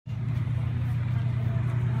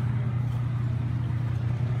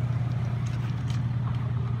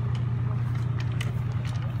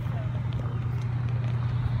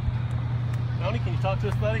talk to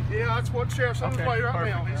us, buddy? Yeah, that's what the sheriff's on his way right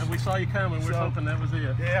now. And we saw you coming. We're hoping that was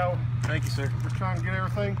it. Yeah. Thank you, sir. We're trying to get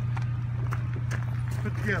everything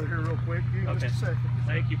put together here real quick. Give me just a second.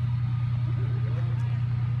 Thank you.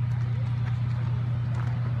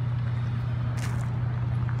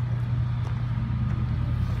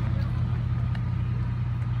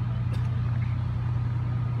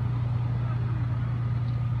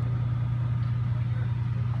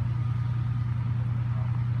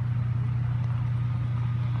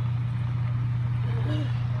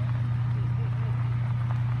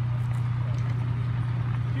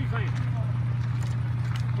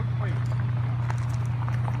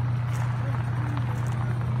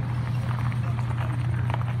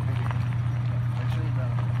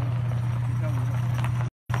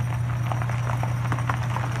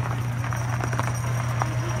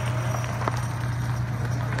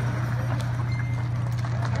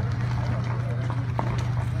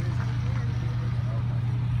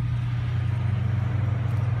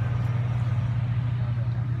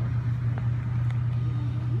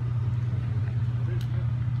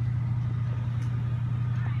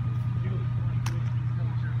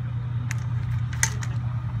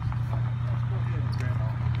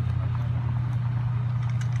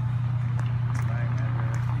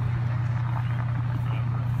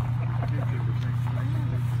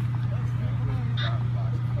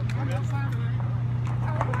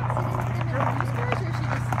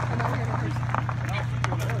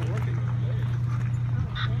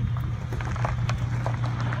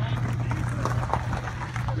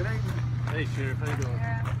 Hey, Sheriff, how you doing?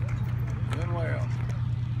 Doing well.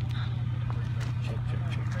 Check.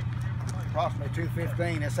 Approximately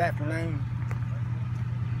 2:15 this afternoon,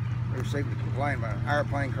 we received a complaint about an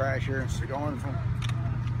airplane crash here in Surgoinsville.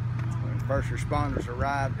 When first responders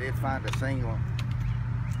arrived, they did find a single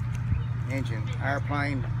engine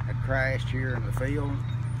airplane had crashed here in the field,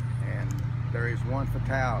 and there is one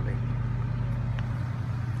fatality.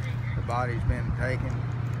 The body's been taken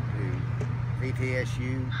to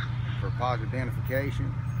ETSU for positive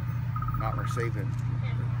identification. Not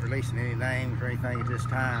releasing any names or anything at this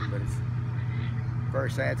time, but it's a very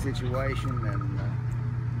sad situation and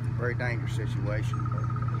a very dangerous situation.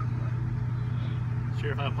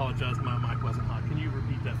 Sheriff, I apologize, my mic wasn't hot. Can you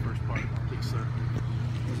repeat that first part, please, sir?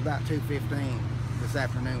 It was about 2:15 this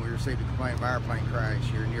afternoon. We received a complaint of airplane crash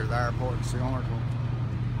here near the airport in Surgoinsville.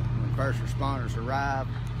 When first responders arrived,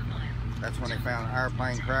 that's when they found an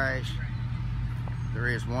airplane crash. There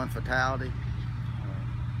is one fatality.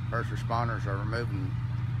 First responders are removing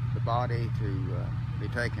the body to be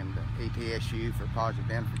taken to ETSU for positive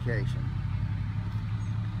identification.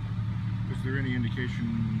 Was there any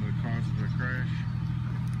indication the cause of the crash?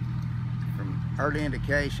 From early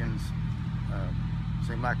indications,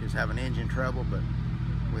 seemed like it's having engine trouble, but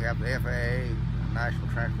we have the FAA, National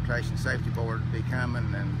Transportation Safety Board, to be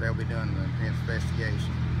coming, and they'll be doing the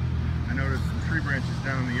investigation. I noticed some tree branches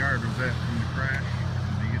down in the yard. Was that from the crash?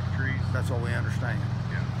 Did they get the trees? That's what we understand.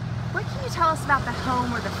 Yeah. What can you tell us about the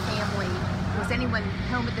home or the family? Was anyone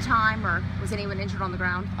home at the time, or was anyone injured on the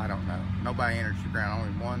ground? I don't know. Nobody entered the ground.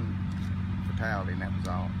 Only one fatality, and that was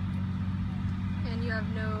all. And you have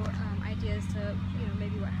no idea as to,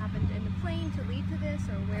 maybe what happened in the plane to lead to this,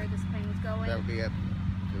 or where this plane was going? That would be up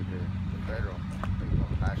to the federal people,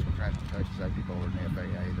 National Transportation Safety Board, and the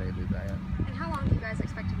FAA. They do that. And how long do you guys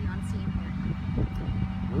expect to be on scene here?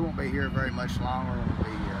 We won't be here very much longer. We'll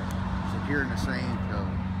be securing the scene till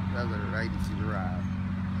the other agencies arrive.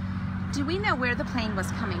 Do we know where the plane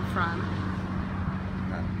was coming from?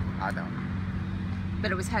 No, I don't.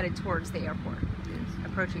 But it was headed towards the airport? Yes.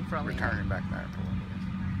 Approaching for a landing. Returning back to the airport,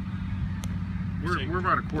 yes. We're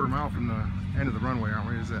about a quarter mile from the end of the runway, aren't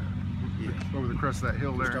we? Is that over the crest of that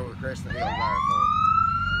hill there? Just over the crest of the hill of the airport.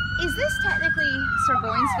 Is this technically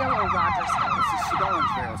Surgoinsville or Rogersville? This is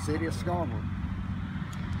Surgoinsville, city of Surgoinsville.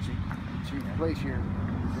 Chief of Police here.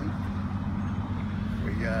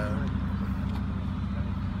 We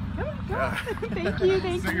Thank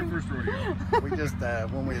you. Second first rodeo. we just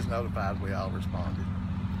when we was notified, we all responded.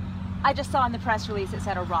 I just saw in the press release it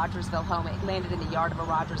said a Rogersville home. It landed in the yard of a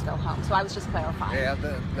Rogersville home, so I was just clarifying. Yeah,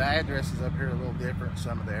 the address is up here a little different.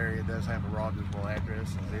 Some of the area does have a Rogersville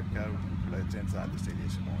address and zip code, but it's inside the city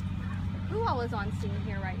of Surgoinsville. Who all is on scene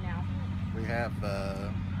here right now? We have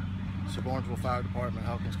Surgoinsville Fire Department,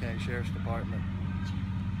 Hawkins County Sheriff's Department,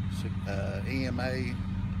 EMA,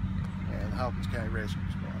 and Hawkins County Rescue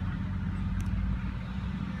Squad.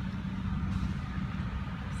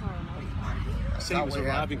 So he was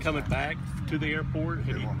arriving, coming back to the airport.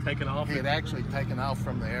 Had he taken off? He had actually taken off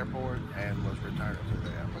from the airport and was returning to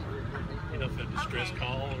the airport. You know, if a distress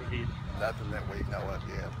call or he... Nothing that we know of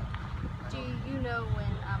yet. Do you know when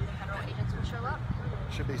the federal agents will show up?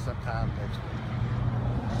 Should be sometime next week.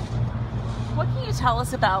 What can you tell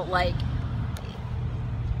us about, like,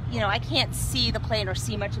 you know, I can't see the plane or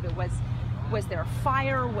see much of it. Was there a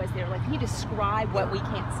fire? Was there, like, can you describe what we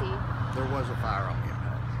can't see? There was a fire on the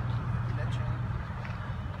impact.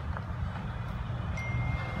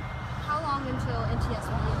 How long until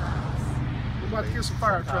NTSB arrives? We're about to get some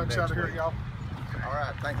fire trucks out of here, y'all. All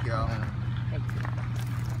right, thank y'all.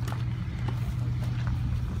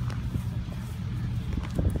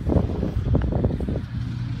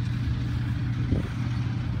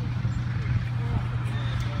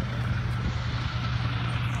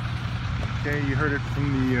 Okay, you heard it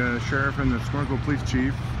from the sheriff and the Surgoinsville police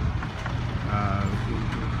chief.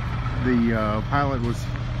 The pilot was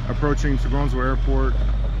approaching Surgoinsville Airport.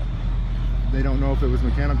 They don't know if it was a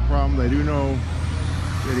mechanical problem. They do know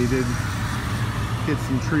that he did hit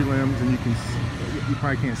some tree limbs, and you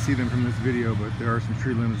probably can't see them from this video, but there are some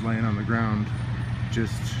tree limbs laying on the ground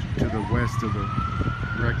just to the west of the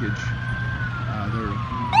wreckage. There's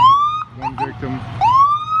one victim.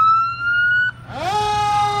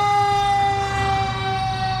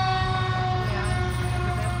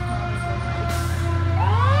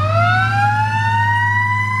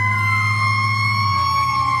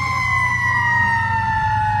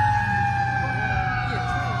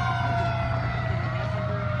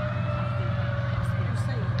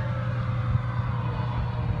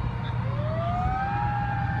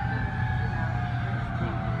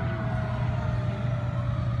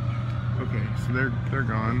 Okay, so they're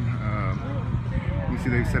gone. You see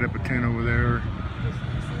they've set up a tent over there,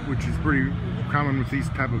 which is pretty common with these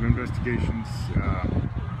type of investigations.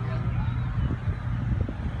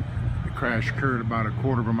 The crash occurred about a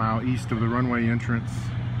quarter of a mile east of the runway entrance,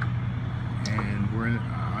 and we're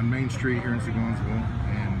on Main Street here in Surgoinsville,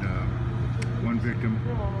 and one victim,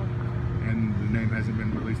 and the name hasn't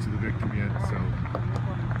been released to the victim yet, so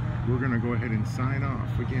we're going to go ahead and sign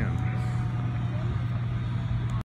off again.